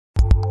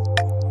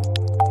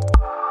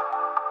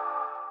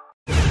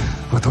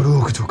トル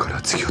屋上か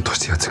ら突き落と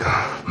したやつ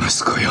が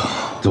息子よ。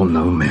どんな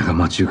運命が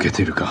待ち受け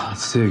ているか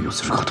制御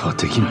することは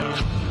できない。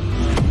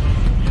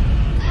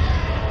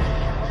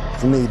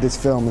 For me, this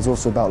film is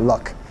also about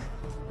luck.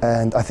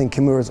 And I think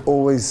Kimura's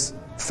always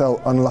felt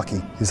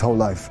unlucky his whole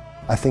life.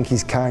 I think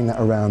he's carrying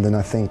that around, and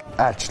I think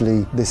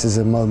actually this is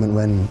a moment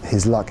when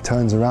his luck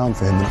turns around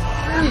for him.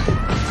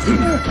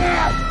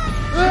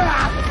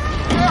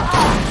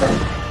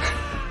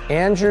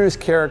 Andrew's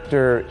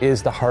character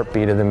is the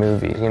heartbeat of the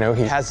movie. You know,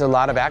 he has a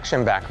lot of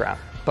action background,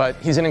 but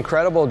he's an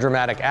incredible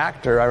dramatic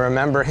actor. I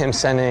remember him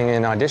sending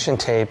an audition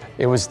tape.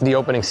 It was the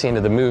opening scene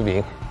of the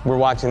movie. We're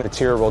watching the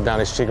tear roll down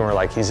his cheek and we're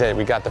like, he's it,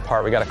 we got the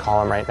part, we got to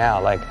call him right now.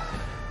 Like,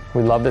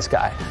 we love this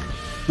guy.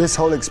 This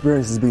whole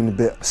experience has been a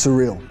bit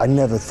surreal. I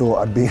never thought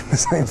I'd be in the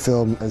same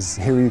film as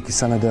Hiroyuki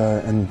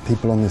Sanada and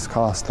people on this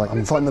cast. Like,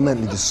 I'm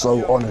fundamentally just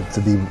so honored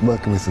to be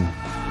working with him.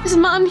 His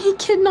man, he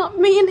kidnapped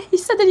me and he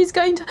said that he's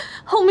going to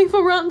hold me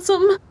for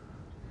ransom.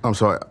 I'm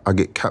sorry, I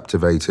get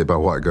captivated by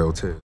White Girl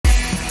too.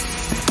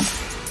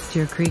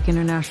 Deer Creek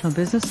International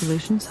Business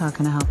Solutions, how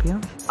can I help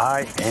you?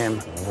 I am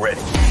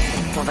ready.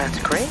 Well, that's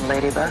great,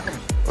 Ladybug.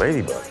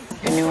 Ladybug.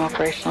 Your new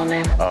operational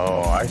name?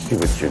 Oh, I see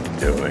what you're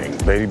doing.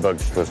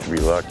 Ladybug's supposed to be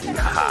lucky.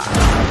 Ha!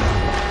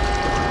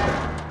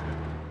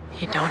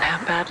 You don't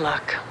have bad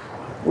luck.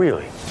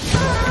 Really?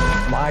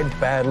 My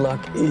bad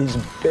luck is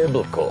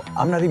biblical.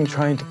 I'm not even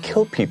trying to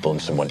kill people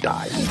and someone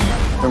dies.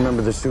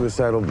 Remember the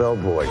suicidal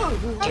bellboy?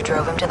 You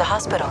drove him to the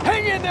hospital.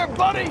 Hang in there,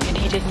 buddy! And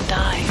he didn't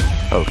die.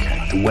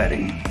 Okay, the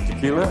wedding.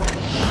 Tequila?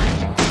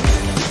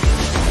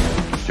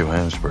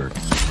 Johannesburg.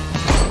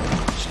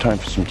 It's time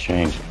for some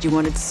change. You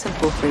wanted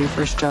simple for your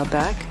first job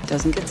back.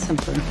 Doesn't get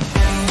simpler.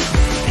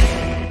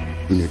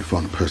 We need to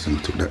find the person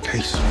who took that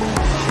case.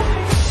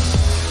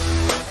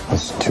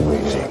 That's too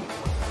easy.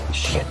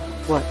 Shit.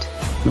 What?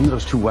 Remember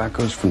those two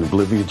wackos from the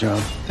Bolivia job?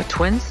 The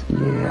twins?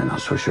 Yeah, not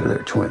so sure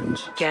they're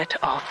twins. Get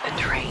off the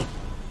train.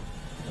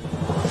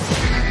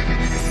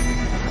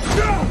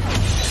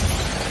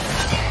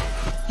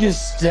 You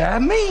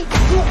stab me?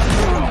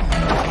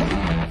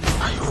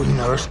 I will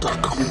never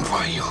stop coming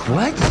for you.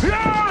 What?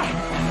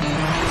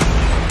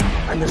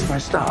 I missed my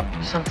stop.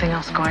 Something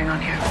else going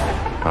on here.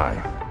 Hi.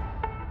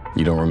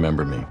 You don't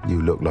remember me?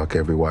 You look like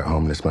every white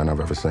homeless man I've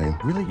ever seen.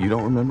 Really? You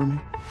don't remember me?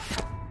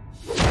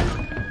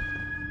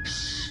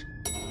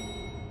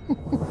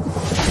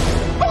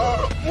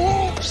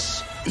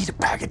 Eat a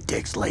bag of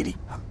dicks, lady.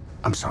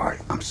 I'm sorry.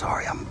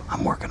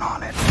 I'm working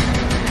on it.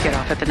 Get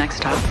off at the next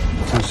stop.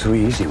 Sounds so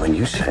easy when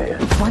you say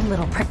it. One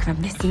little prick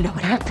from this, you know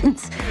what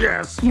happens?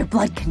 Yes. Your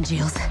blood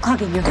congeals,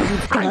 clogging your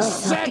veins. I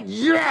said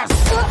yes!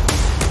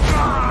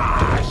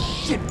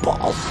 Shit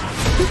balls.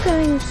 You're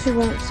going to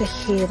want to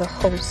hear the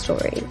whole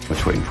story.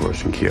 What's waiting for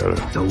us in Kyoto?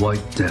 The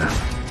White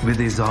Death, with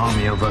his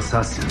army of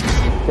assassins.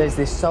 There's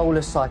this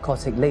soulless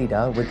psychotic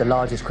leader with the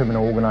largest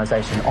criminal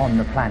organization on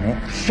the planet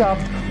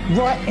shoved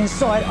right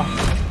inside a...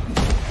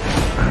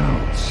 I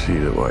don't see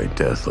the White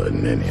Death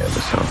letting any of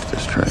us off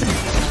this train.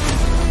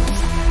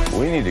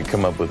 We need to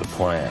come up with a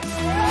plan.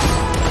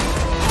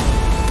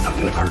 I'm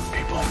gonna hurt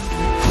people.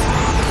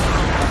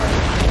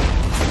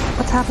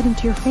 What's happening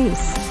to your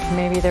face?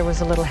 Maybe there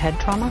was a little head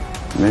trauma?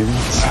 Maybe.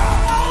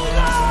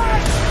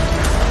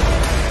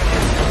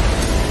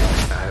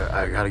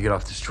 I gotta get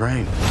off this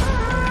train.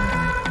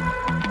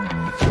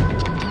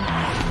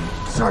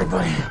 Sorry,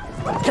 buddy.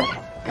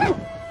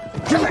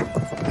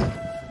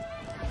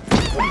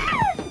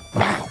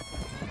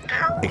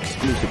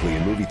 Exclusively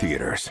in movie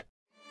theaters.